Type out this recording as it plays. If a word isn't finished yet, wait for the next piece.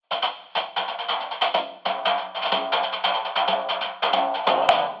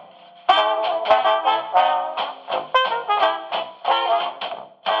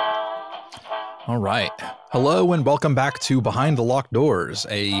All right. Hello and welcome back to Behind the Locked Doors,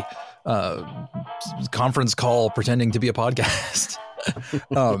 a conference call pretending to be a podcast.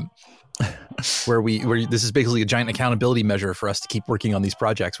 where this is basically a giant accountability measure for us to keep working on these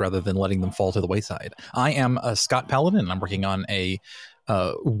projects rather than letting them fall to the wayside. I am Scott Paladin, and I'm working on a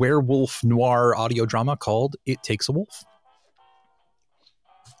werewolf noir audio drama called It Takes a Wolf.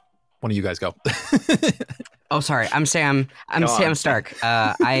 One of you guys go. Oh, sorry. I'm Sam. Sam Stark.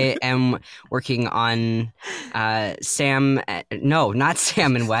 I am working on Sam. No, not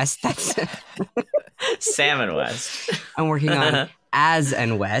Sam and West. That's Sam and West. I'm working on As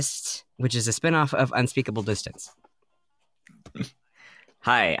and West, which is a spinoff of Unspeakable Distance.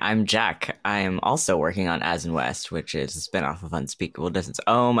 Hi, I'm Jack. I am also working on As and West, which is a spinoff of Unspeakable Distance.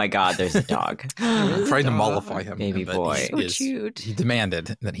 Oh my God, there's a dog. I'm trying to mollify him. Baby boy. So cute. He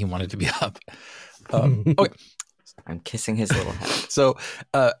demanded that he wanted to be up. Okay. I'm kissing his little head. So,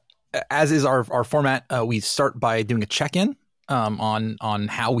 as is our format, we start by doing a check-in on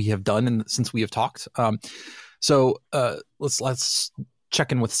how we have done since we have talked. So let's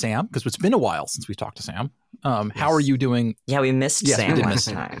check in with Sam, because it's been a while since we've talked to Sam. Yes. How are you doing? Yeah, we missed Sam last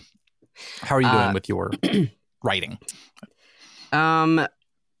time. How are you doing with your writing?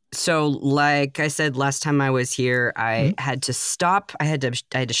 So like I said last time I was here, I had to stop. I had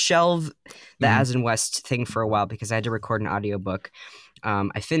to shelve the As and West thing for a while because I had to record an audiobook.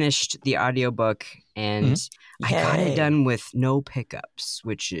 I finished the audiobook and I got it done with no pickups,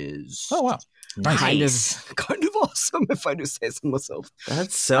 which is kind of awesome if I do say so myself.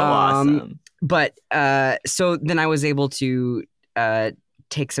 That's so awesome. But so then I was able to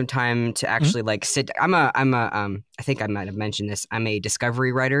take some time to actually like sit. I think I might have mentioned this. I'm a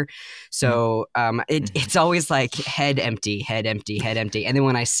discovery writer, so it's always like head empty, and then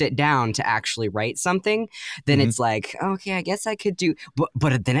when I sit down to actually write something, then it's like, okay, I guess I could do,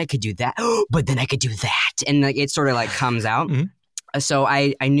 but then I could do that, but then I could do that, and like it sort of like comes out. So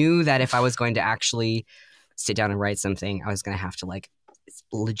I knew that if I was going to actually sit down and write something, I was going to have to like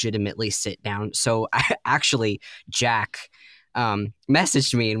legitimately sit down. So Jack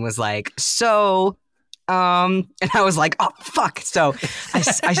messaged me and was like, and I was like, oh fuck. So I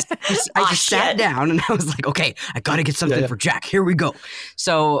just sat down and I was like, okay, I gotta get something for Jack. Here we go.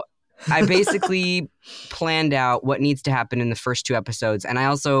 So I basically planned out what needs to happen in the first 2 episodes, and I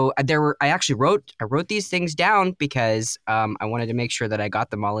wrote these things down because I wanted to make sure that I got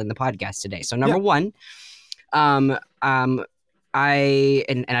them all in the podcast today. So number one, I've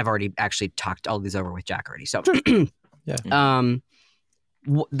already actually talked all these over with Jack already. So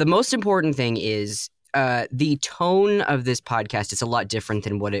the most important thing is the tone of this podcast is a lot different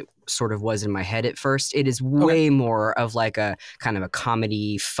than what it sort of was in my head at first. It is way more of like a kind of a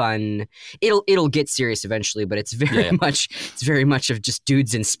comedy, fun. It'll get serious eventually, but it's very much of just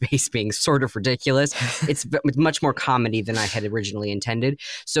dudes in space being sort of ridiculous. It's much more comedy than I had originally intended.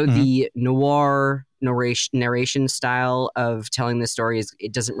 So the noir narration style of telling the story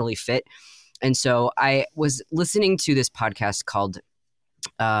it doesn't really fit. And so I was listening to this podcast called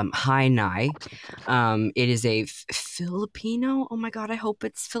Hi Nai. It is a Filipino. Oh my God, I hope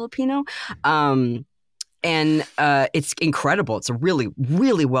it's Filipino. And it's incredible. It's a really,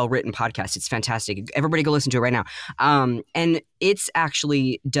 really well-written podcast. It's fantastic. Everybody go listen to it right now. And it's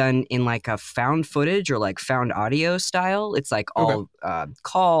actually done in like a found footage or like found audio style. It's like all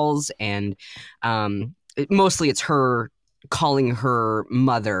calls and mostly it's her calling her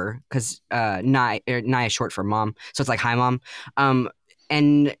mother, because Nai is short for mom, so it's like hi mom,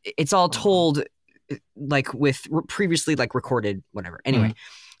 and it's all told like with previously like recorded whatever. Anyway,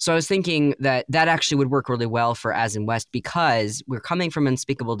 so I was thinking that actually would work really well for As and West because we're coming from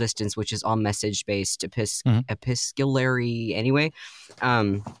Unspeakable Distance, which is all message based, epistolary anyway.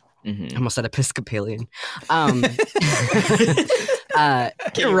 I almost said Episcopalian.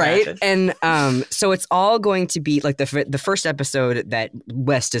 Right. And so it's all going to be like the first episode that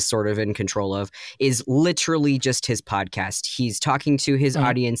West is sort of in control of is literally just his podcast. He's talking to his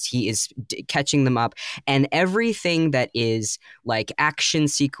audience. He is catching them up, and everything that is like action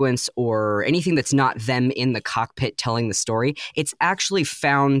sequence or anything that's not them in the cockpit telling the story, it's actually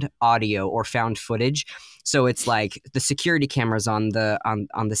found audio or found footage. So it's like the security cameras on the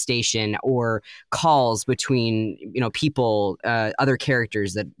station, or calls between people, other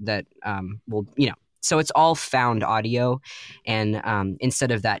characters that will So it's all found audio, and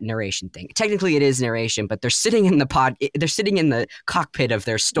instead of that narration thing. Technically, it is narration, but they're sitting in the cockpit of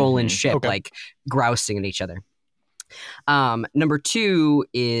their stolen ship, like grousing at each other. Number 2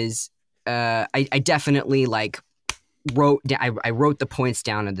 is I definitely like I wrote the points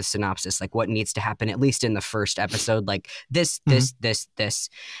down in the synopsis, like what needs to happen, at least in the first episode, like this,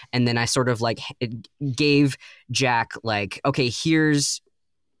 and then I sort of like gave Jack like, okay, here's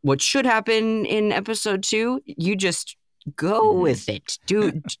what should happen in episode 2. You just go with it.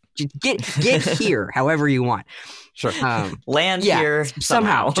 Dude, get here however you want. Sure. Land here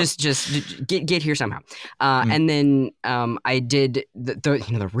somehow. Just get here somehow. And then I did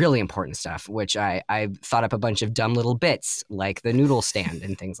the really important stuff, which I thought up a bunch of dumb little bits like the noodle stand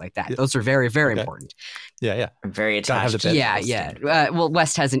and things like that. Those are very, very important. Yeah. I'm very attached to Yeah. Well,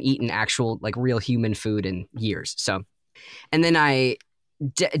 West hasn't eaten actual like real human food in years. So, and then I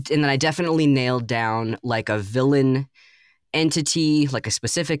definitely nailed down like a villain entity, like a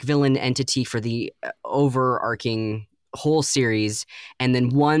specific villain entity for the overarching whole series, and then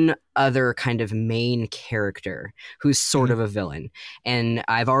one other kind of main character who's sort of a villain. And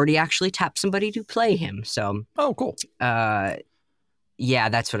I've already actually tapped somebody to play him. So, oh, cool. Yeah,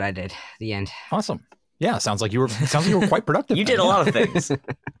 that's what I did. The end. Awesome. Yeah, sounds like you were quite productive. You did a lot of things.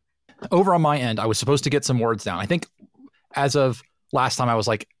 Over on my end, I was supposed to get some words down. I think as of last time I was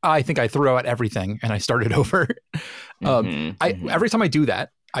like, I think I threw out everything and I started over. Every time I do that,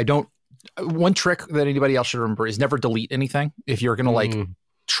 I don't. One trick that anybody else should remember is never delete anything. If you're going to like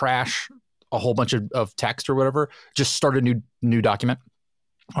trash a whole bunch of text or whatever, just start a new document.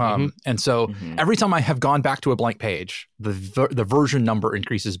 And so every time I have gone back to a blank page, the version number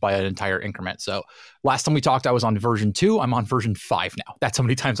increases by an entire increment. So last time we talked, I was on version 2. I'm on version 5 now. That's how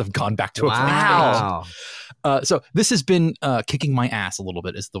many times I've gone back to a blank page. So this has been kicking my ass a little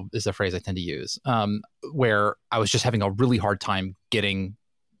bit is the phrase I tend to use, where I was just having a really hard time getting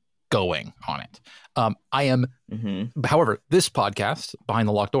going on it. I am, however, this podcast, Behind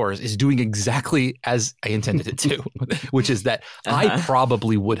the Locked Doors, is doing exactly as I intended it to, which is that I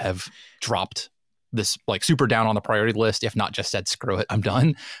probably would have dropped this like super down on the priority list, if not just said, screw it, I'm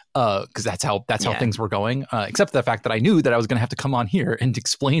done. Because that's how things were going. Except the fact that I knew that I was going to have to come on here and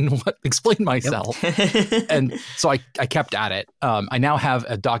explain myself. And so I kept at it. I now have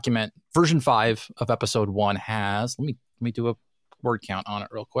a document. Version 5 of episode 1 has, let me do a word count on it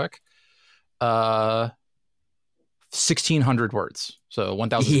real quick. 1,600 words. So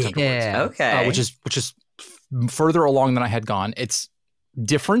 1,600 words. Okay. Which is further along than I had gone. It's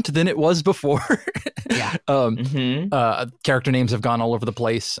different than it was before. Character names have gone all over the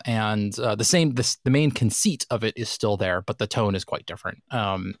place, and the main conceit of it is still there, but the tone is quite different.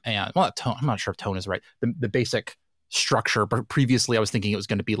 Tone, I'm not sure if tone is right. The basic structure, but previously I was thinking it was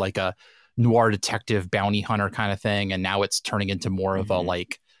going to be like a noir detective bounty hunter kind of thing, and now it's turning into more of a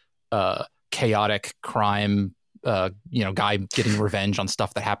like chaotic crime guy getting revenge on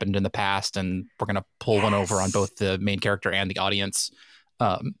stuff that happened in the past, and we're gonna pull one over on both the main character and the audience.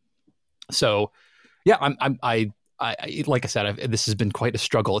 So yeah, I like I said, this has been quite a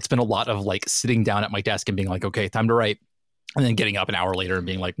struggle. It's been a lot of like sitting down at my desk and being like, okay, time to write, and then getting up an hour later and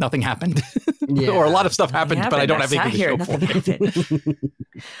being like, nothing happened. Or a lot of stuff happened, but I don't have anything to show for it.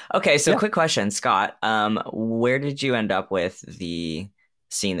 Okay, so quick question, Scott. Where did you end up with the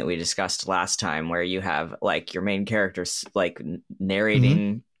scene that we discussed last time, where you have like your main characters like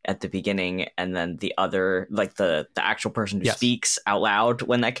narrating at the beginning, and then the other, like the actual person who speaks out loud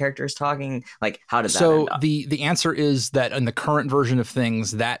when that character is talking? Like, how did that end up? The answer is that in the current version of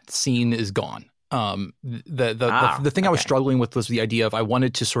things, that scene is gone. The thing I was struggling with was the idea of I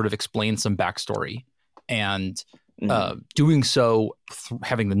wanted to sort of explain some backstory, and doing so,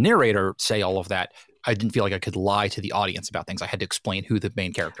 having the narrator say all of that, I didn't feel like I could lie to the audience about things. I had to explain who the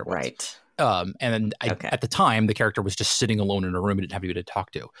main character was. Right. And then at the time, the character was just sitting alone in a room and didn't have anybody to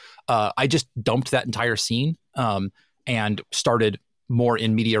talk to. I just dumped that entire scene and started more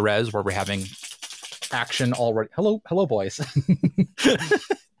in media res, where we're having action already. Hello, boys.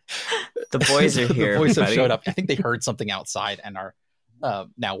 The boys are here. The boys have showed up. I think they heard something outside and are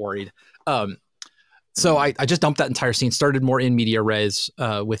now worried. So I just dumped that entire scene, started more in media res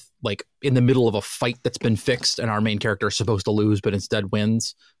with like in the middle of a fight that's been fixed and our main character is supposed to lose, but instead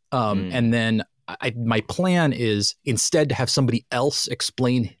wins. And then my plan is instead to have somebody else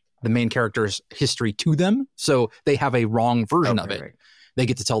explain the main character's history to them, so they have a wrong version of it. Right. They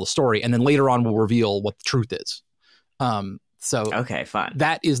get to tell the story, and then later on we'll reveal what the truth is. Okay, fine.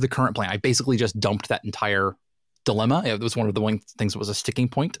 That is the current plan. I basically just dumped that entire dilemma. It was one of the things that was a sticking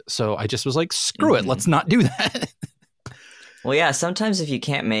point. So I just was like, screw it, let's not do that. Well, yeah, sometimes if you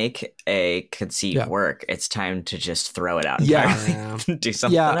can't make a conceit work, it's time to just throw it out entirely. Do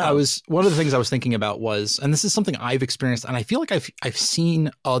something else. One of the things I was thinking about was, and this is something I've experienced, and I feel like I've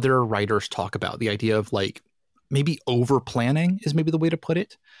seen other writers talk about the idea of like maybe over planning is maybe the way to put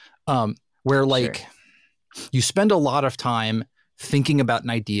it. Where like you spend a lot of time thinking about an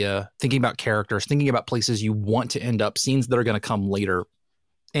idea, thinking about characters, thinking about places you want to end up, scenes that are going to come later.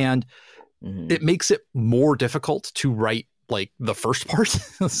 And it makes it more difficult to write like the first part.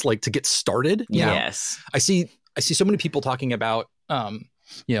 It's like to get started. Yes. I see so many people talking about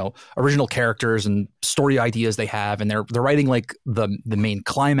original characters and story ideas they have, and they're writing like the main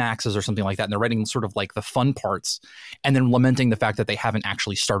climaxes or something like that, and they're writing sort of like the fun parts, and then lamenting the fact that they haven't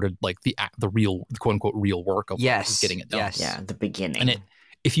actually started like the real, quote unquote, real work of getting it done. Yes. Yeah, the beginning. And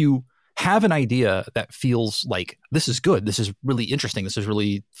if you have an idea that feels like this is good, this is really interesting, this is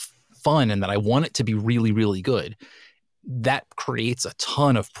really fun, and that I want it to be really, really good, that creates a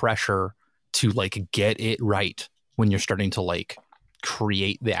ton of pressure to like get it right when you're starting to like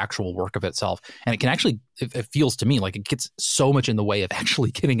create the actual work of itself. And it can actually, it feels to me like it gets so much in the way of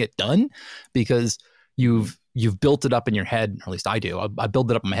actually getting it done, because you've built it up in your head, or at least I do. I build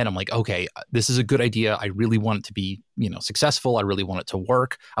it up in my head. I'm like, okay, this is a good idea. I really want it to be, successful. I really want it to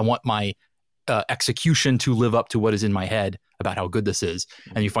work. I want my execution to live up to what is in my head about how good this is.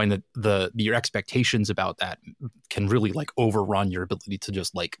 And you find that your expectations about that can really like overrun your ability to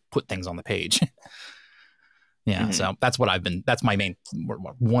just like put things on the page. So that's my main,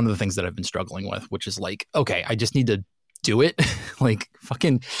 one of the things that I've been struggling with, which is like, okay, I just need to do it. Like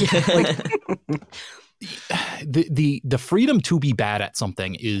fucking, like the freedom to be bad at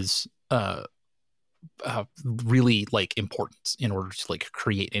something is really like important in order to like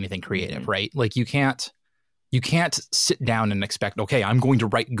create anything creative, right? Like you can't sit down and expect, okay, I'm going to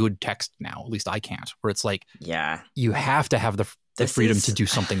write good text now. At least I can't. Where it's like, you have to have the freedom to do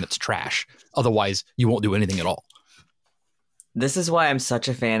something that's trash. Otherwise, you won't do anything at all. This is why I'm such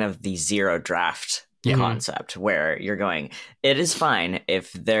a fan of the zero draft concept, where you're going, it is fine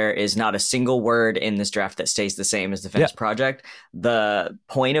if there is not a single word in this draft that stays the same as the finished project. The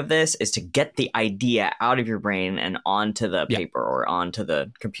point of this is to get the idea out of your brain and onto the paper or onto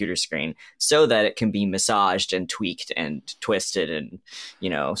the computer screen, so that it can be massaged and tweaked and twisted and,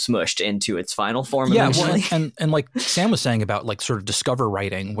 smushed into its final form. Well, and like Sam was saying about like sort of discover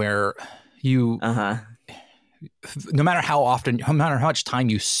writing, where you no matter how much time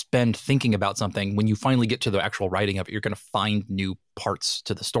you spend thinking about something, when you finally get to the actual writing of it, you're going to find new parts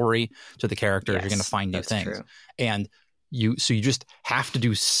to the story, to the characters. You're going to find new things. True. And you just have to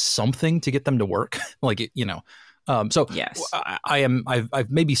do something to get them to work. Like, I've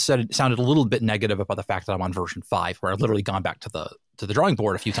maybe sounded a little bit negative about the fact that I'm on version 5, where I've literally gone back to the drawing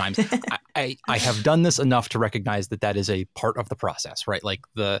board a few times. I have done this enough to recognize that is a part of the process, right? Like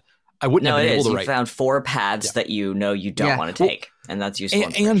I wouldn't have been able to write. You found 4 paths that you don't want to take, and that's useful.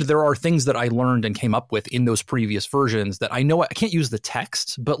 And there are things that I learned and came up with in those previous versions that I know I can't use the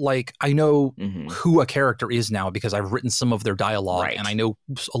text, but like I know who a character is now because I've written some of their dialogue, and I know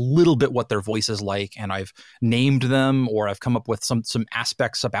a little bit what their voice is like, and I've named them, or I've come up with some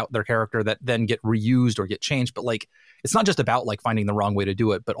aspects about their character that then get reused or get changed. But like, it's not just about like finding the wrong way to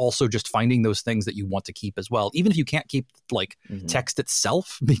do it, but also just finding those things that you want to keep as well. Even if you can't keep like text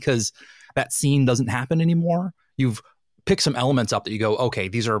itself because that scene doesn't happen anymore, you've picked some elements up that you go, okay,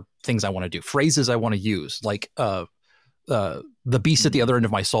 these are things I want to do. Phrases I want to use, like the beast at the other end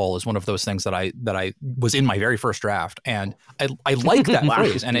of my soul is one of those things that I was in my very first draft, and I like that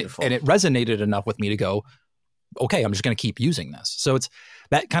phrase, and it resonated enough with me to go, okay, I'm just going to keep using this. So it's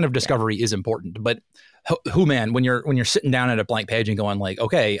that kind of discovery is important. But man, when you're sitting down at a blank page and going like,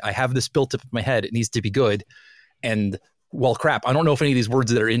 okay, I have this built up in my head, it needs to be good, and well, crap, I don't know if any of these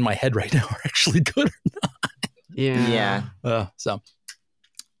words that are in my head right now are actually good or not. So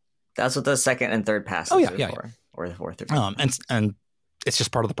that's what the second and third passes are for, or the fourth or fifth. And it's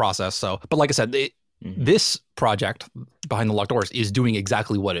just part of the process. So, but like I said, this project Behind the Locked Doors is doing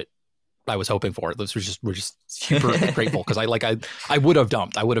exactly what I was hoping for. We're just super grateful, because I would have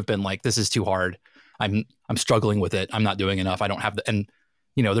dumped. I would have been like, this is too hard. I'm struggling with it. I'm not doing enough. I don't have and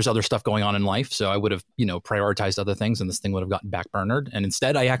there's other stuff going on in life. So I would have, prioritized other things, and this thing would have gotten backburnered. And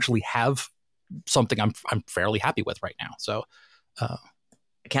instead I actually have something I'm fairly happy with right now. So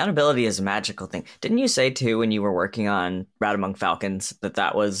accountability is a magical thing. Didn't you say too, when you were working on Rat Among Falcons,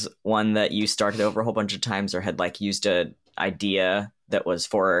 that was one that you started over a whole bunch of times, or had like used an idea that was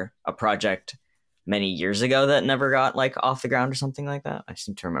for a project many years ago that never got like off the ground or something like that? I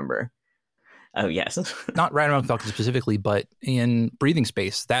seem to remember. Oh yes. Not Rat Among Falcons specifically, but in Breathing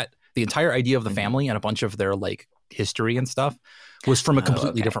Space, that the entire idea of the family and a bunch of their like history and stuff was from a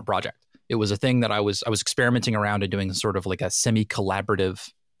completely different project. It was a thing that I was experimenting around and doing sort of like a semi-collaborative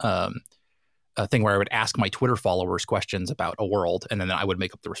thing where I would ask my Twitter followers questions about a world, and then I would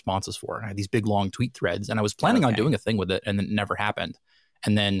make up the responses for it. I had these big long tweet threads, and I was planning on doing a thing with it, and it never happened.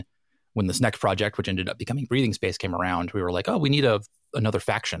 And then when this next project, which ended up becoming Breathing Space, came around, we were like, oh, we need another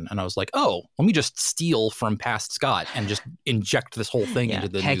faction. And I was like, oh, let me just steal from past Scott and just inject this whole thing into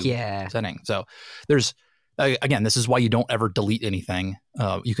the new setting. So there's, again, this is why you don't ever delete anything.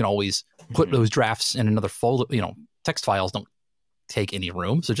 You can always put those drafts in another folder. Text files don't take any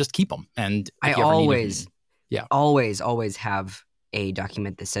room, so just keep them. And I always have a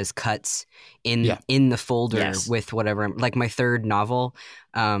document that says cuts in the folder with whatever, like my third novel.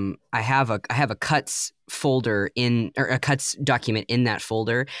 I have a cuts folder or a cuts document in that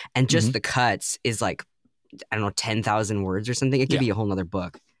folder, and just the cuts is like, I don't know, 10,000 words or something. It could be a whole nother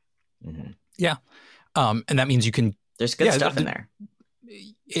book. Yeah. And that means you can, there's good stuff in there.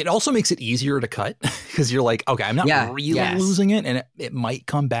 It also makes it easier to cut because you're like, okay, I'm not really losing it, and it might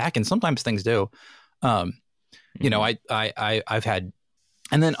come back. And sometimes things do. I've had,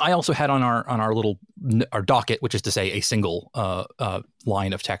 and then I also had on our docket, which is to say a single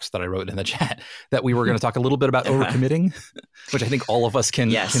line of text that I wrote in the chat, that we were going to talk a little bit about overcommitting, which I think all of us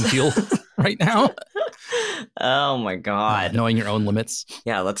can feel right now. Oh my God. Knowing your own limits.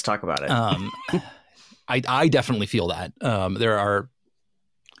 Yeah, let's talk about it. I definitely feel that. There are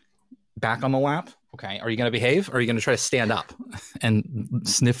back on the lap. Okay. Are you going to behave, or are you going to try to stand up and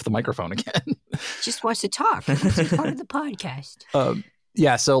sniff the microphone again? Just wants to talk. It's part of the podcast.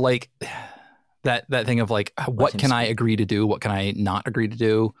 Yeah. So like that thing of like, what can I agree to do? What can I not agree to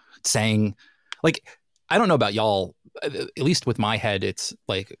do? Saying like, I don't know about y'all, at least with my head, it's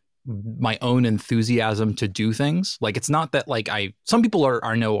like my own enthusiasm to do things. Like, it's not that like some people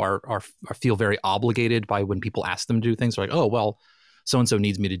are feel very obligated by when people ask them to do things. They're like, oh, well, so-and-so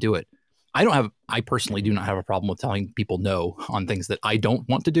needs me to do it. I personally do not have a problem with telling people no on things that I don't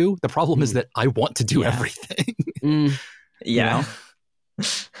want to do. The problem is that I want to do everything. Yeah.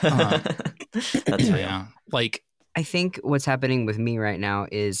 That's real. Yeah. Like, I think what's happening with me right now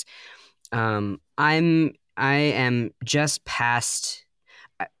is I am just past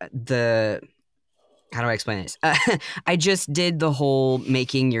how do I explain this? I just did the whole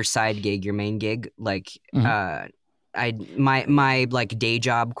making your side gig your main gig. Like, my like day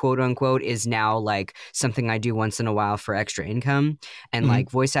job, quote unquote, is now like something I do once in a while for extra income, and like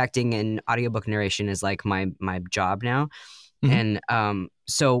voice acting and audiobook narration is like my job now. And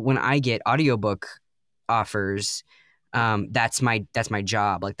so when I get audiobook offers, that's my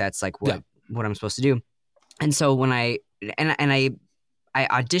job. Like, that's like what I'm supposed to do. And so when I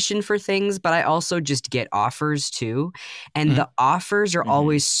audition for things, but I also just get offers too. And the offers are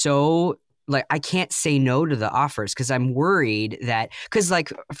always so, like, I can't say no to the offers because I'm worried that, because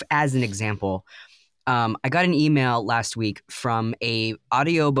like, as an example, I got an email last week from a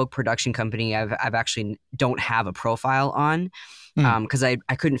audiobook production company I've actually don't have a profile on, because I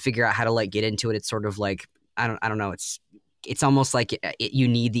couldn't figure out how to like get into it. It's sort of like, I don't know. It's almost like you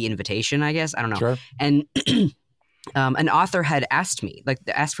need the invitation, I guess. I don't know. Sure. And an author had asked for me.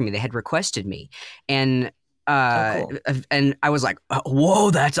 They had requested me, and cool. And I was like,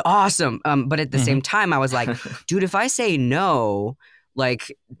 whoa, that's awesome. But at the same time, I was like, dude, if I say no,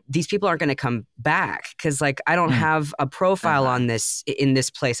 like, these people aren't going to come back because like I don't have a profile on this in this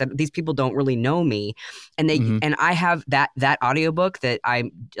place. These people don't really know me, and they and I have that audiobook that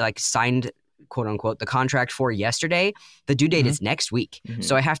I like signed, quote unquote, the contract for yesterday. The due date is next week.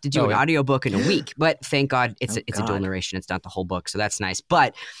 So I have to do an audiobook in a week. But thank God it's a dual narration. It's not the whole book. So that's nice.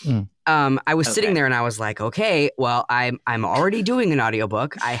 But I was sitting there and I was like, okay, well, I'm already doing an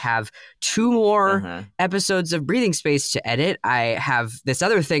audiobook. I have 2 more episodes of Breathing Space to edit. I have this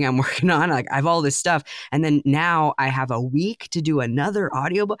other thing I'm working on. Like, I have all this stuff. And then now I have a week to do another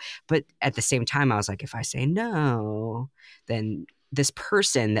audiobook. But at the same time, I was like, if I say no, then this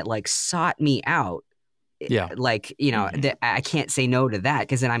person that like sought me out, like, that I can't say no to that,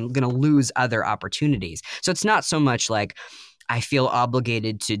 because then I'm going to lose other opportunities. So it's not so much like I feel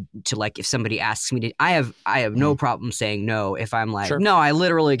obligated to like, if somebody asks me to, I have no problem saying no if I'm like, no, I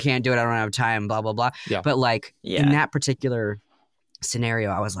literally can't do it. I don't have time, blah, blah, blah. Yeah. But like in that particular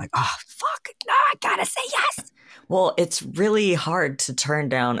scenario, I was like, oh, fuck, no, I gotta say yes. Well, it's really hard to turn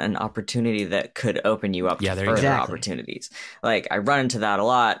down an opportunity that could open you up to further opportunities. Like, I run into that a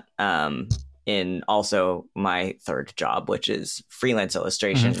lot in also my third job, which is freelance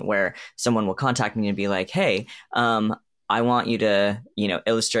illustration, where someone will contact me and be like, hey, I want you to,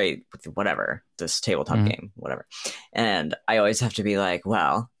 illustrate with whatever, this tabletop game, whatever. And I always have to be like,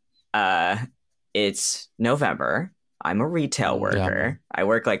 well, it's November. I'm a retail worker. I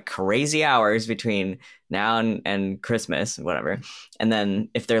work like crazy hours between now and Christmas, whatever. And then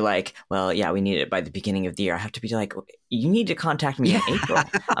if they're like, well, yeah, we need it by the beginning of the year, I have to be like, you need to contact me in April.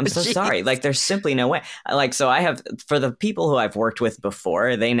 I'm so sorry. Like, there's simply no way. Like, so I have, for the people who I've worked with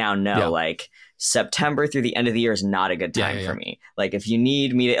before, they now know like September through the end of the year is not a good time for me. Like, if you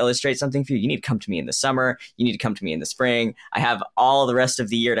need me to illustrate something for you, you need to come to me in the summer. You need to come to me in the spring. I have all the rest of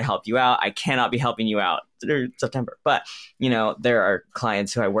the year to help you out. I cannot be helping you out through September. But, you know, there are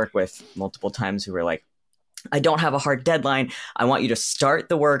clients who I work with multiple times who are like, I don't have a hard deadline. I want you to start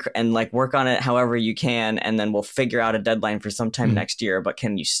the work and like work on it however you can, and then we'll figure out a deadline for sometime next year. But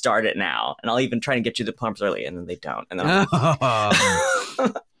can you start it now? And I'll even try to get you the pumps early, and then they don't. And then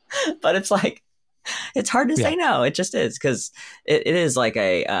but it's like, it's hard to say no. It just is, because it is like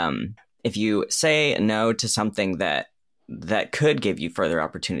a if you say no to something that could give you further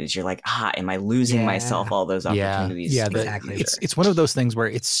opportunities, you're like, am I losing myself all those opportunities? Yeah, exactly. It's one of those things where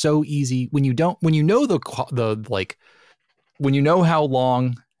it's so easy when you know when you know how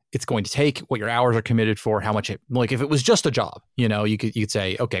long it's going to take, what your hours are committed for, how much like if it was just a job, you know, you could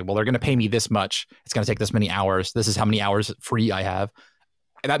say, okay, well, they're going to pay me this much. It's going to take this many hours. This is how many hours free I have.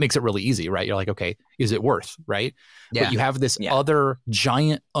 And that makes it really easy, right? You're like, okay, is it worth, right? Yeah. But you have this other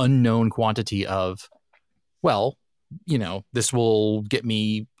giant unknown quantity of, well, you know, this will get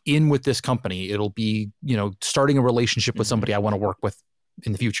me in with this company. It'll be, you know, starting a relationship with somebody I want to work with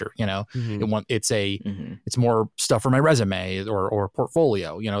in the future. You know, it's more stuff for my resume or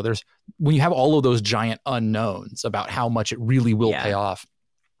portfolio. You know, when you have all of those giant unknowns about how much it really will pay off,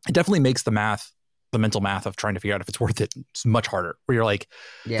 it definitely makes the mental math of trying to figure out if it's worth it, it's much harder, where you're like,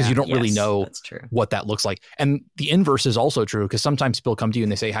 because you don't really know what that looks like. And the inverse is also true, because sometimes people come to you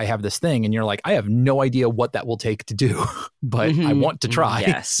and they say, I have this thing. And you're like, I have no idea what that will take to do, but I want to try.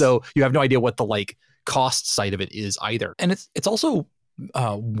 Yes. So you have no idea what the like cost side of it is either. And it's also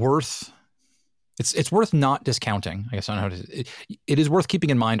worth not discounting. I guess I don't know how to, it is worth keeping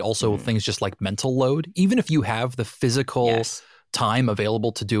in mind also things just like mental load, even if you have the physical time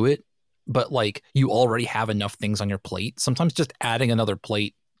available to do it, but like you already have enough things on your plate. Sometimes just adding another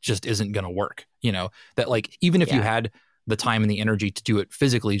plate just isn't going to work, you know, that like, even if you had the time and the energy to do it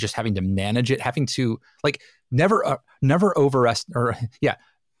physically, just having to manage it, having to like never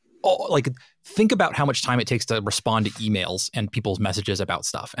like think about how much time it takes to respond to emails and people's messages about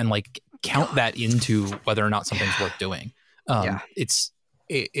stuff, and like count that into whether or not something's worth doing. It's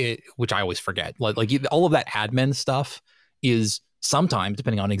which I always forget. Like all of that admin stuff is sometimes,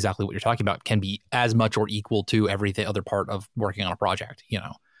 depending on exactly what you're talking about, can be as much or equal to every other part of working on a project, you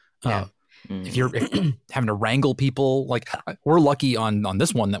know. If you're having to wrangle people, like we're lucky on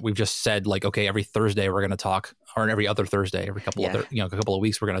this one that we've just said like, okay, every Thursday we're going to talk, or every other Thursday, every couple of a couple of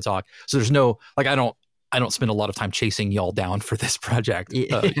weeks we're going to talk. So there's no like, I don't spend a lot of time chasing y'all down for this project.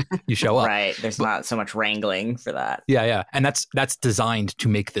 You show up, right? There's not so much wrangling for that. Yeah, and that's designed to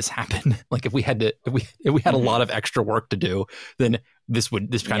make this happen. Like if we had a lot of extra work to do, then this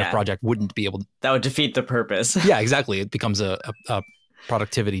kind of project wouldn't be able to. That would defeat the purpose. Yeah, exactly. It becomes a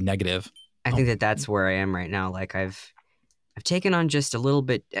productivity negative. I think that's where I am right now. Like I've taken on just a little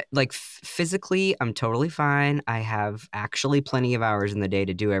bit, like physically, I'm totally fine. I have actually plenty of hours in the day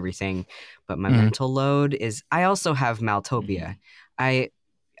to do everything, but my mental load is, I also have Maltopia. I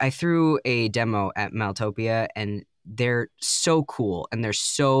threw a demo at Maltopia, and they're so cool, and they're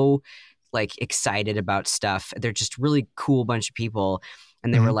so like excited about stuff. They're just really cool bunch of people.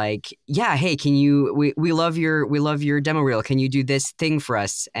 And they were like, yeah, hey, can you, we love your demo reel. Can you do this thing for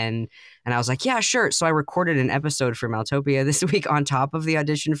us? And I was like, yeah, sure. So I recorded an episode for Maltopia this week on top of the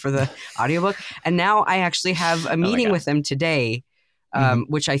audition for the audiobook. And now I actually have a meeting with them today,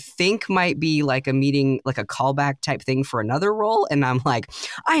 which I think might be like a meeting, like a callback type thing for another role. And I'm like,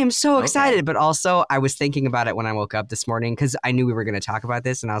 I am so excited. But also I was thinking about it when I woke up this morning, because I knew we were going to talk about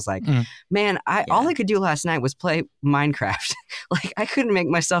this. And I was like, man, all I could do last night was play Minecraft. Like I couldn't make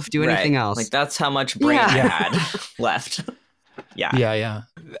myself do anything else. Like that's how much brain you had left. Yeah.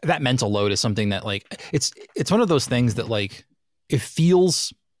 That mental load is something that like, it's one of those things that like, it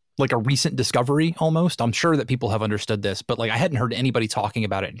feels like a recent discovery almost. I'm sure that people have understood this, but like I hadn't heard anybody talking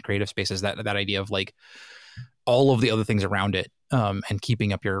about it in creative spaces, that idea of like all of the other things around it, and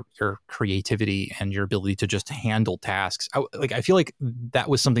keeping up your creativity and your ability to just handle tasks. I feel like that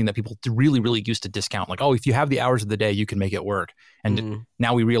was something that people really, really used to discount. Like, oh, if you have the hours of the day, you can make it work. And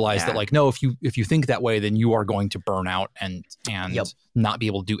now we realize that like, no, if you think that way, then you are going to burn out and not be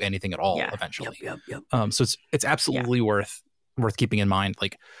able to do anything at all eventually. So it's absolutely worth keeping in mind.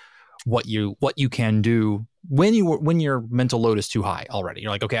 Like what you can do when your mental load is too high already.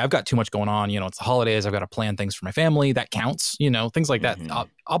 You're like, okay, I've got too much going on. It's the holidays. I've got to plan things for my family. That counts. Things like that.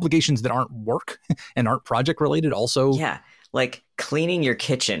 Obligations that aren't work and aren't project related also. Yeah. Like cleaning your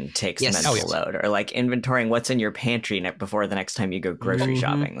kitchen takes mental load, or like inventorying what's in your pantry before the next time you go grocery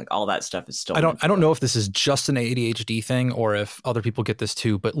shopping. Like all that stuff is still. I don't know if this is just an ADHD thing or if other people get this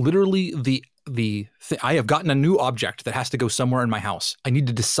too, but literally I have gotten a new object that has to go somewhere in my house. I need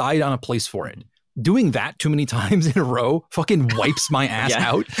to decide on a place for it. Doing that too many times in a row fucking wipes my ass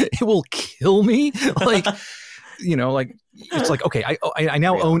out. It will kill me. Like, it's like, okay, I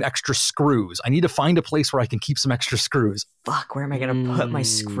now own extra screws. I need to find a place where I can keep some extra screws. Fuck, where am I going to put my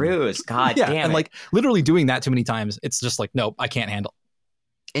screws? God damn it. And like literally doing that too many times, it's just like, nope, I can't handle.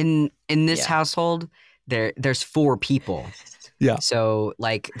 In this household, there's 4 people. Yeah. So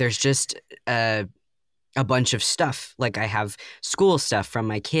like there's just a bunch of stuff. Like I have school stuff from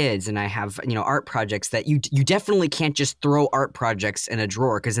my kids, and I have, art projects that you definitely can't just throw art projects in a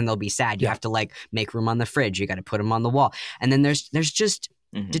drawer because then they'll be sad. You have to like make room on the fridge. You got to put them on the wall. And then there's just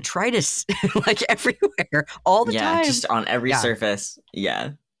detritus like everywhere all the time. Yeah, just on every surface.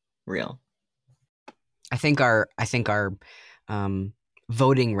 Yeah, real. I think our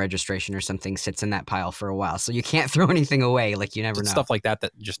voting registration or something sits in that pile for a while, so you can't throw anything away. Like you never know. Stuff like that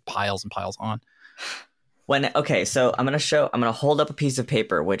just piles and piles on. So I'm gonna hold up a piece of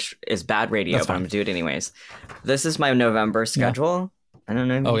paper, which is bad radio, but I'm gonna do it anyways. This is my November schedule. I don't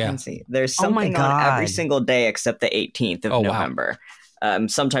know if you can see. There's something on every single day except the 18th of November. Wow.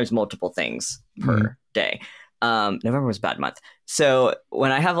 Sometimes multiple things per day. November was a bad month. So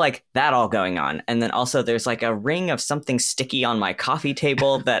when I have like that all going on, and then also there's like a ring of something sticky on my coffee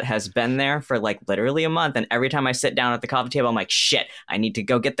table that has been there for like literally a month. And every time I sit down at the coffee table, I'm like, shit, I need to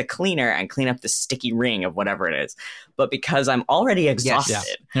go get the cleaner and clean up the sticky ring of whatever it is. But because I'm already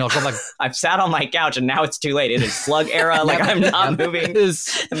exhausted, I've sat on my couch and now it's too late. It is slug era. Like I'm not moving.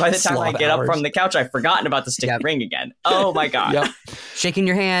 And by the time I get up from the couch, I've forgotten about the sticky ring again. Oh my God. Shaking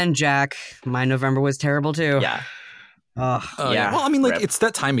your hand, Jack. My November was terrible too. Yeah. Well, I mean, like it's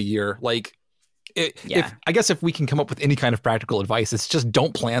that time of year. Like, if we can come up with any kind of practical advice, it's just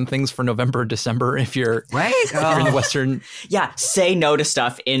don't plan things for November, December. If you're if you're in the Western, say no to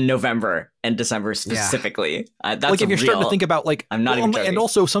stuff in November and December specifically. That's like if you're starting to think about like, I'm not even joking. And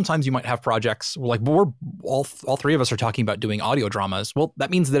also sometimes you might have projects where like we're all 3 of us are talking about doing audio dramas. Well,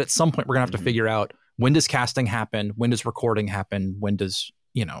 that means that at some point we're gonna have to figure out, when does casting happen, when does recording happen, when does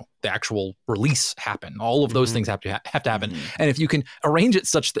the actual release happen. All of those things have to happen. And if you can arrange it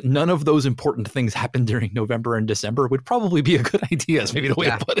such that none of those important things happen during November and December, would probably be a good idea, is maybe the way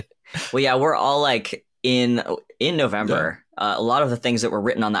to put it. Well, yeah, we're all like in November. A lot of the things that were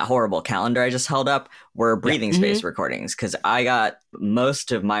written on that horrible calendar I just held up were breathing space recordings, because I got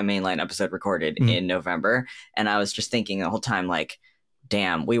most of my mainline episode recorded in November. And I was just thinking the whole time, like,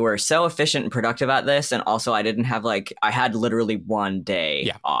 damn, we were so efficient and productive at this, and also I didn't have I had literally 1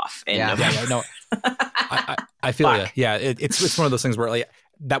 day off in November. No, I feel you. Yeah, it's one of those things where like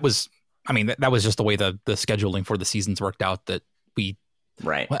that was just the way the scheduling for the seasons worked out, that we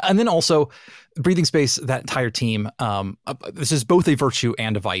And then also breathing space, that entire team. This is both a virtue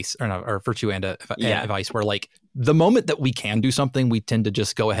and a vice, or virtue and a vice. Where like the moment that we can do something, we tend to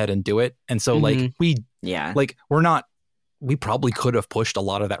just go ahead and do it, and so we probably could have pushed a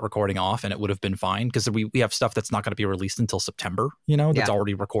lot of that recording off and it would have been fine, because we have stuff that's not going to be released until September, that's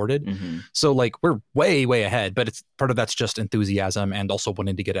already recorded. So like we're way, way ahead, but it's part of that's just enthusiasm and also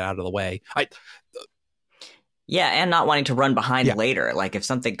wanting to get it out of the way. And not wanting to run behind later. Like if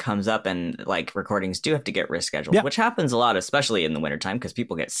something comes up and like recordings do have to get rescheduled, which happens a lot, especially in the wintertime, because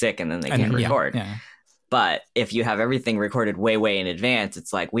people get sick and then they can't record. But if you have everything recorded way, way in advance,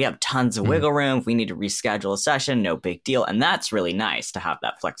 it's like we have tons of wiggle room. If we need to reschedule a session, no big deal. And that's really nice to have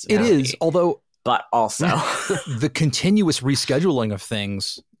that flexibility. It is, although... But also... the continuous rescheduling of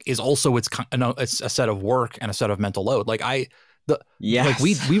things is also it's a set of work and a set of mental load. Like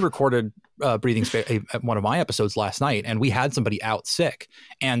we recorded breathing space one of my episodes last night, and we had somebody out sick,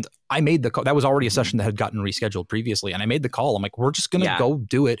 and I made the call. That was already a session that had gotten rescheduled previously, and I made the call. I'm like, we're just gonna go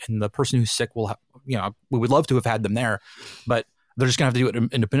do it, and the person who's sick will have, we would love to have had them there, but they're just gonna have to do it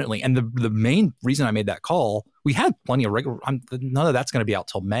independently. And the main reason I made that call, we had plenty of regular. None of that's going to be out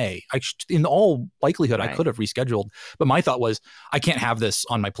till May. In all likelihood, I could have rescheduled, but my thought was, I can't have this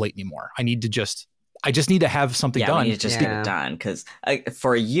on my plate anymore. I need to just I just need to have something done. We need to just get it done, because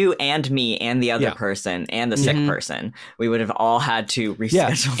for you and me and the other person and the sick person, we would have all had to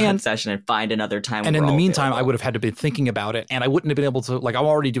reschedule that session and find another time. And in the meantime, I would have had to be thinking about it, and I wouldn't have been able to, like, I'm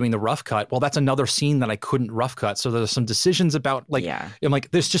already doing the rough cut. Well, that's another scene that I couldn't rough cut. So there's some decisions about, like, I'm like,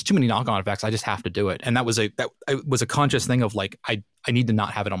 there's just too many knock-on effects. I just have to do it. And that was a conscious thing of, like, I need to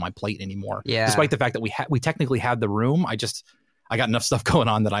not have it on my plate anymore. Yeah. Despite the fact that we technically had the room, I got enough stuff going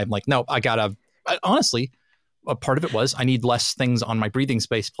on that I'm like, no, honestly, a part of it was I need less things on my breathing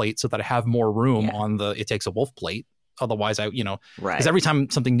space plate so that I have more room on the It Takes a Wolf plate. Otherwise, because every time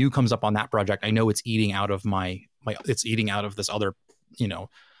something new comes up on that project, I know it's eating out of it's eating out of this other,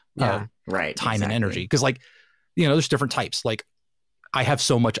 time and energy. Because, like, there's different types. Like, I have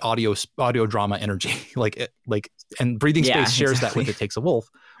so much audio drama energy, and breathing space shares that with It Takes a Wolf.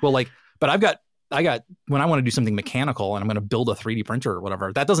 Well, like, but I got when I want to do something mechanical and I'm going to build a 3D printer or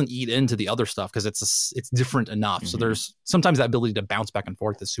whatever, that doesn't eat into the other stuff because it's different enough. So there's sometimes that ability to bounce back and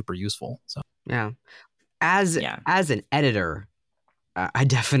forth is super useful. So as an editor, I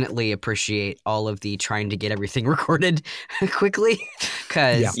definitely appreciate all of the trying to get everything recorded quickly,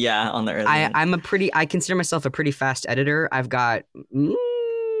 because on the early I consider myself a pretty fast editor. I've got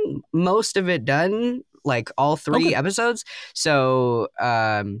most of it done, like all 3 episodes. So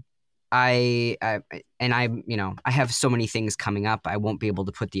I have so many things coming up. I won't be able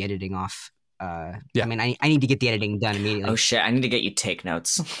to put the editing off. I mean, I need to get the editing done immediately. Oh shit! I need to get you take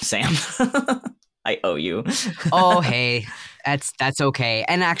notes, Sam. I owe you. Oh hey, that's okay.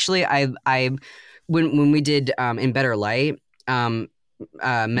 And actually, when we did In Better Light,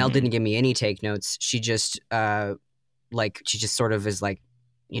 Mel didn't give me any take notes. She just sort of is like,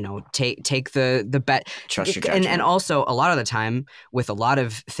 take the bet. Trust your judgment. And also, a lot of the time, with a lot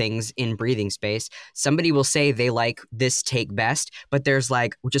of things in breathing space, somebody will say they like this take best, but there's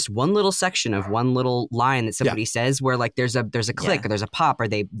like just one little section of one little line that somebody says where, like, there's a click or there's a pop or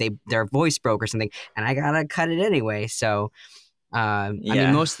their voice broke or something, and I gotta cut it anyway. So I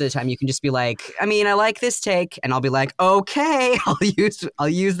mean, most of the time you can just be like, I mean, I like this take, and I'll be like, okay, I'll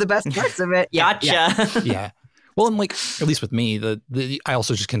use the best parts of it. Gotcha. Yeah. Well, and, like, at least with me, I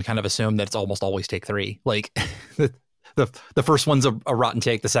also just can kind of assume that it's almost always take 3. Like, the first one's a rotten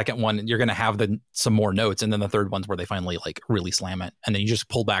take. The second one, you're going to have some more notes, and then the third one's where they finally, like, really slam it, and then you just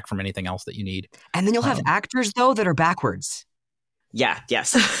pull back from anything else that you need. And then you'll have actors though that are backwards.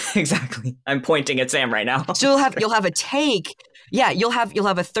 Yes, exactly. I'm pointing at Sam right now. So you'll have a take. Yeah, you'll have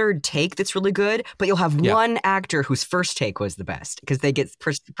a third take that's really good, but you'll have one actor whose first take was the best because they get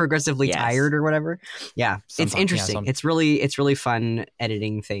progressively tired or whatever. Yeah, it's interesting. It's really fun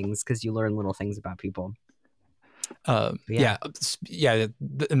editing things because you learn little things about people. And that's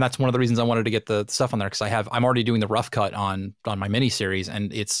one of the reasons I wanted to get the stuff on there, because I'm already doing the rough cut on my mini series,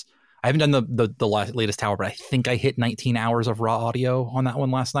 and I haven't done the latest tower, but I think I hit 19 hours of raw audio on that one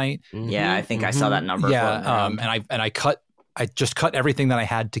last night. Yeah, I think I saw that number. Yeah, I just cut everything that I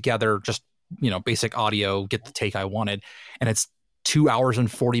had together, just, basic audio, get the take I wanted, and it's 2 hours and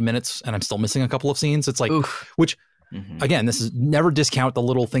 40 minutes, and I'm still missing a couple of scenes. It's like, which again, this is never discount the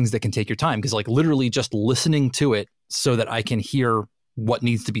little things that can take your time, because, like, literally just listening to it so that I can hear what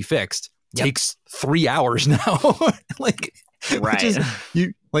needs to be fixed takes 3 hours now. Like, right.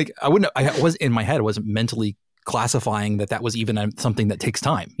 I was in my head, I wasn't mentally classifying that was even something that takes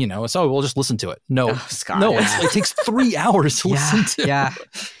time, so we'll just listen to it. No, Scott, no, it takes 3 hours to listen to. Yeah.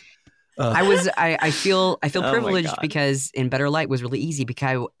 I feel privileged because In Better Light was really easy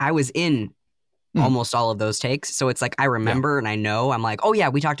because I was in almost all of those takes. So it's like, I remember and I know, I'm like, oh yeah,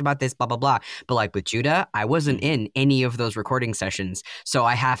 we talked about this, blah, blah, blah. But like with Judah, I wasn't in any of those recording sessions. So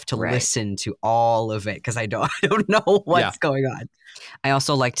I have to listen to all of it because I don't know what's going on. I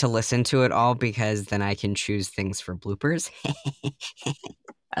also like to listen to it all because then I can choose things for bloopers.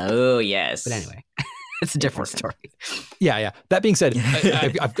 Oh, yes. But anyway. It's a different story. Yeah. That being said,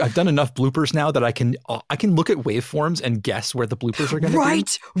 I've done enough bloopers now that I can look at waveforms and guess where the bloopers are going to be.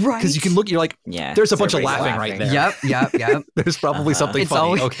 Right. Because you can look, you're like, there's a bunch of laughing right there. Yep. There's probably something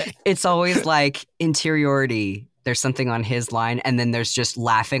funny. It's always like interiority. There's something on his line, and then there's just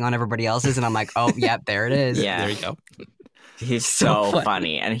laughing on everybody else's, and I'm like, oh, yep, there it is. Yeah. There you go. He's so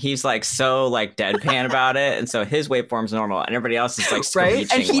funny, and he's like so like deadpan about it, and so his waveform's normal, and everybody else is like screeching.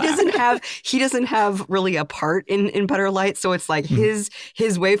 And he doesn't have really a part in Better Light, so it's like his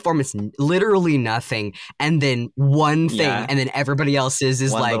waveform is literally nothing, and then one thing, and then everybody else's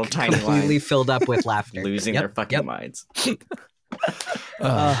is one like completely filled up with laughter, losing their fucking minds.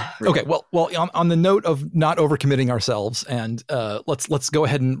 Okay. Well, on the note of not overcommitting ourselves, and let's go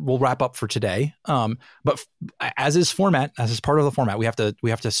ahead and we'll wrap up for today. But as is part of the format, we have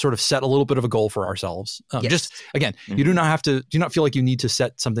to sort of set a little bit of a goal for ourselves. Just again, you do not feel like you need to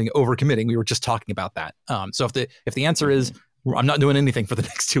set something overcommitting. We were just talking about that. So if the answer is I'm not doing anything for the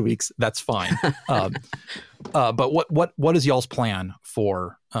next 2 weeks, that's fine. But what is y'all's plan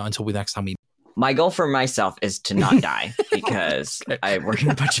for until next time we? My goal for myself is to not die because I'm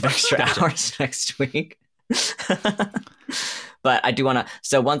working a bunch of extra hours next week. But I do want to.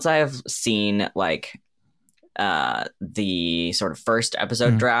 So once I have seen like the sort of first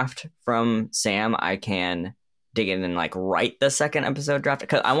episode draft from Sam, I can dig in and like write the second episode draft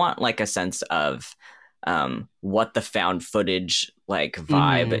because I want like a sense of what the found footage like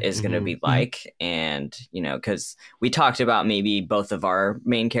vibe is going to be like. And, you know, because we talked about maybe both of our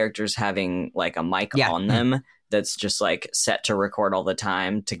main characters having like a mic on them that's just like set to record all the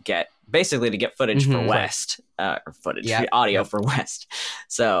time to get footage for West or footage audio for West.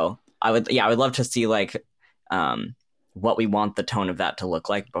 So I would love to see like what we want the tone of that to look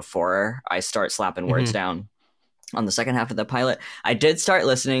like before I start slapping words down on the second half of the pilot. I did start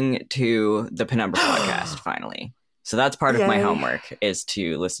listening to the Penumbra podcast finally. So that's part of my homework is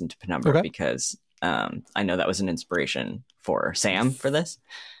to listen to Penumbra because I know that was an inspiration for Sam for this.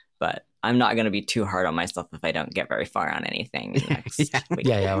 But I'm not going to be too hard on myself if I don't get very far on anything next week.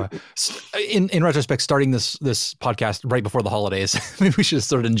 Yeah. In retrospect, starting this podcast right before the holidays, maybe we should have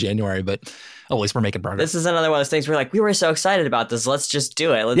started in January, but at least we're making progress. This is another one of those things where like, we were so excited about this. Let's just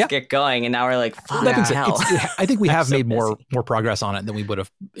do it. Let's get going. And now we're like, fuck hell. I think we have made more progress on it than we would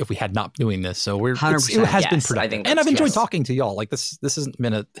have if we had not doing this. So it has been productive. And I've enjoyed talking to y'all. Like this hasn't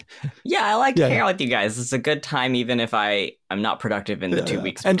been a... Yeah, I like hanging out with you guys. It's a good time, even if I'm not productive in the 2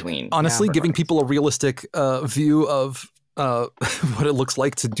 weeks between. Honestly, giving people a realistic view of what it looks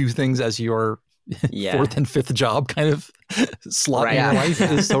like to do things as your fourth and fifth job kind of slot in your life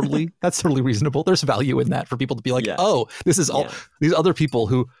is totally reasonable. There's value in that for people to be like, oh, this is all these other people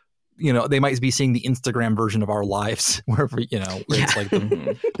who, you know, they might be seeing the Instagram version of our lives wherever, you know, where it's like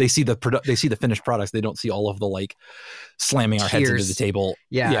they see the finished products. They don't see all of the like slamming our heads into the table.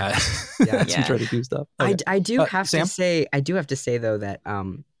 As we try to do stuff. Okay. I do have to say though that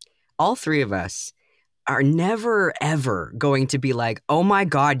all three of us are never ever going to be like, oh my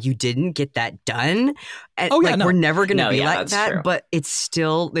God, you didn't get that done. And we're never going to be like that. True. But it's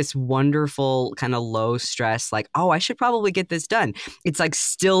still this wonderful kind of low stress, like, oh, I should probably get this done. It's like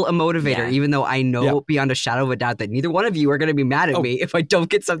still a motivator, even though I know beyond a shadow of a doubt that neither one of you are going to be mad at me if I don't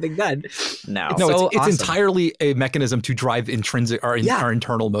get something done. It's entirely a mechanism to drive intrinsic our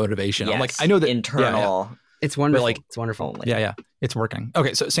internal motivation. Yes. I'm like, I know that internal. It's wonderful. It's wonderful. Yeah. It's working.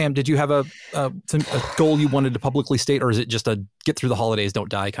 Okay. So Sam, did you have a goal you wanted to publicly state, or is it just a get through the holidays, don't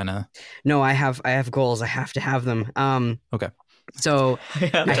die kind of? No, I have goals. I have to have them. Okay. So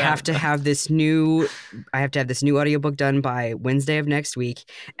I have to have this new audiobook done by Wednesday of next week.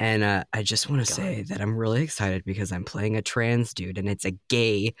 And I just want to say that I'm really excited because I'm playing a trans dude and it's a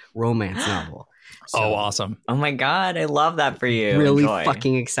gay romance novel. So, awesome. Oh my God, I love that for you. Really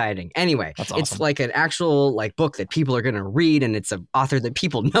fucking exciting. Anyway, It's like an actual like book that people are going to read and it's an author that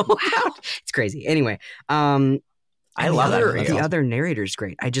people know about. It's crazy. Anyway, I love that. The other narrator's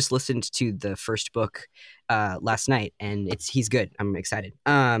great. I just listened to the first book last night and he's good. I'm excited.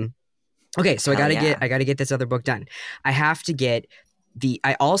 Okay, so I got to get this other book done. I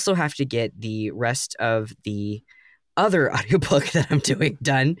also have to get the rest of the other audiobook that I'm doing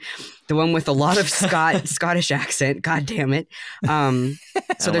done, the one with a lot of Scottish accent. God damn it.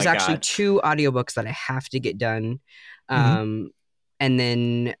 So there's actually 2 audiobooks that I have to get done. And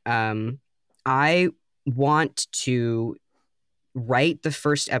then I want to write the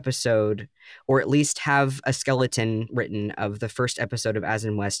first episode, or at least have a skeleton written of the first episode of As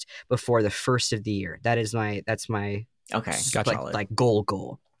in West before the first of the year. That's my gotcha. like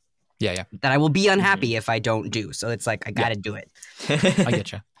goal. Yeah. That I will be unhappy if I don't do. So it's like I got to do it. I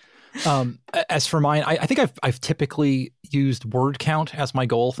get you. As for mine, I think I've typically used word count as my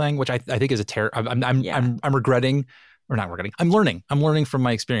goal thing, which I think is a I'm regretting, or not regretting. I'm learning from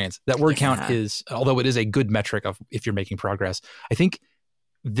my experience that word count is, although it is a good metric of if you're making progress. I think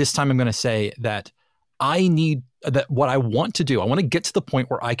this time I'm going to say that what I want to do, I want to get to the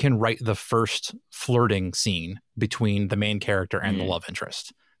point where I can write the first flirting scene between the main character and the love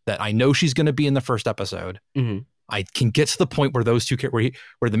interest. That I know she's going to be in the first episode. I can get to the point where those two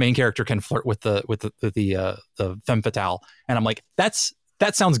where the main character can flirt with the femme fatale, and I'm like, that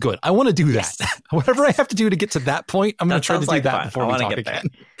sounds good. I want to do that. Whatever I have to do to get to that point, I'm going to try to do that before we talk again.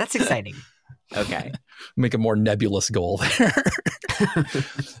 That's exciting. Okay. Make a more nebulous goal there.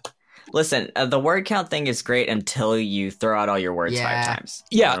 Listen, the word count thing is great until you throw out all your words 5 times.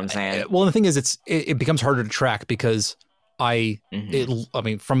 You know what I'm saying? Well, the thing is, it becomes harder to track because I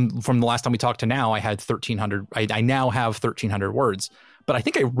mean, from the last time we talked to now, I had 1,300. I now have 1,300 words, but I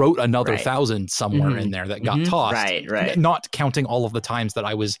think I wrote another 1,000 somewhere in there that got tossed. Right. Not counting all of the times that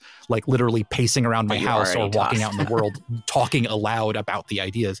I was like literally pacing around my house or walking out in the world, talking aloud about the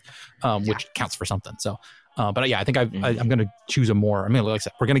ideas, which counts for something. So. But yeah, I think I'm going to choose a more. I mean, like I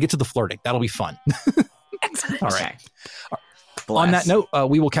said, we're going to get to the flirting. That'll be fun. All right. On that note,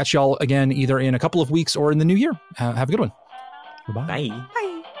 we will catch y'all again either in a couple of weeks or in the new year. Have a good one. Bye.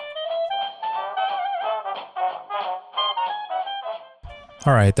 Bye.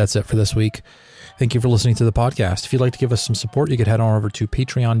 All right, that's it for this week. Thank you for listening to the podcast. If you'd like to give us some support, you could head on over to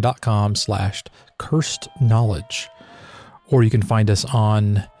patreon.com/cursedknowledge, or you can find us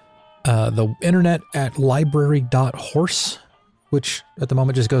on the internet at library.horse, which at the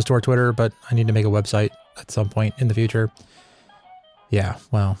moment just goes to our Twitter, but I need to make a website at some point in the future. Yeah,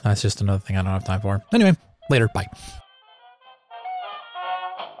 well, that's just another thing I don't have time for. Anyway, later. Bye.